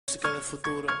Música del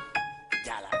futuro.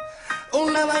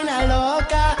 Una vaina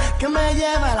loca que me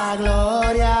lleva a la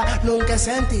gloria. Nunca he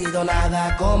sentido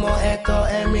nada como esto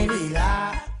en mi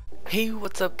vida. Hey,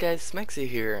 what's up guys, Mexi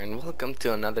here and welcome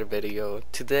to another video.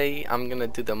 Today I'm gonna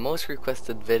do the most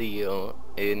requested video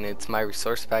and it's my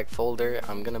resource pack folder.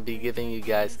 I'm gonna be giving you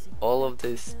guys all of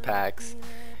these packs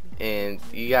and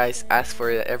you guys ask for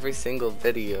it every single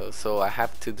video, so I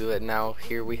have to do it now.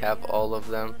 Here we have all of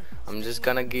them. I'm just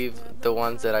gonna give the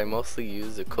ones that I mostly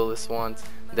use, the coolest ones.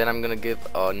 Then I'm gonna give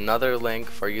another link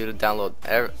for you to download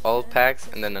all packs,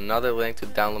 and then another link to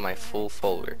download my full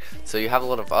folder. So you have a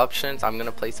lot of options. I'm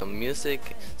gonna play some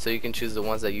music so you can choose the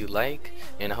ones that you like,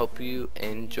 and I hope you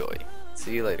enjoy.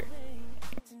 See you later.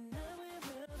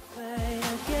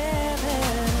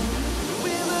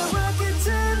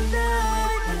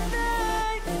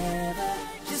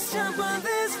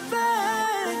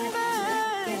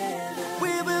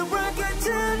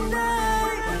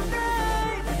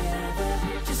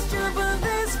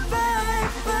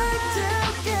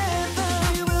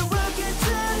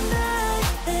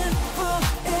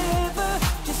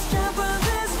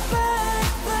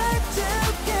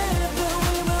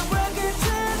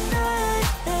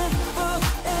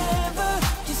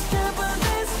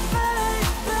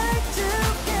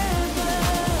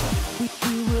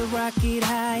 Rocket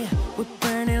high, we're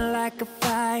burning like a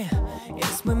fire.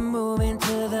 Yes, we're moving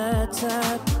to the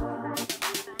top.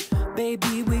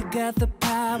 Baby, we got the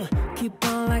power. Keep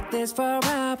on like this for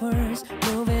hours.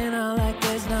 Moving on like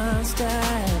this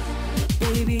non-stop.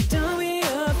 Baby, don't be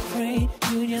afraid.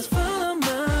 You just follow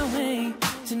my way.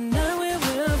 Tonight we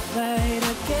will fly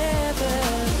together.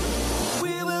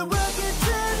 We will rock it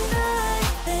tonight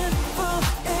and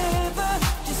forever.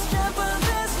 Just jump on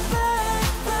this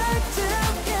flight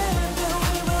together.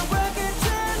 We will rock it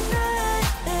tonight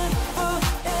and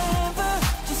forever.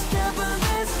 Just jump on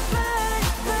this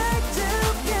flight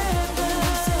together.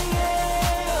 We say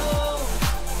yeah, oh,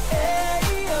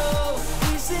 hey, oh.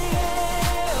 We say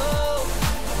yeah, oh,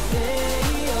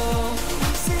 hey, oh.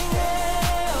 We say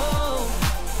yeah, oh,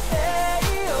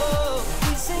 hey, oh.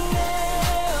 We say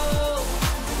yeah, oh,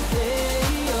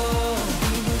 hey, oh.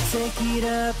 We will take it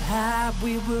up high,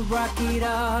 we will rock it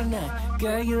all night.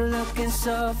 Girl, you're looking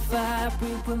so fine, we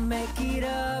will make it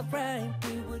alright.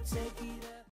 We will take it up.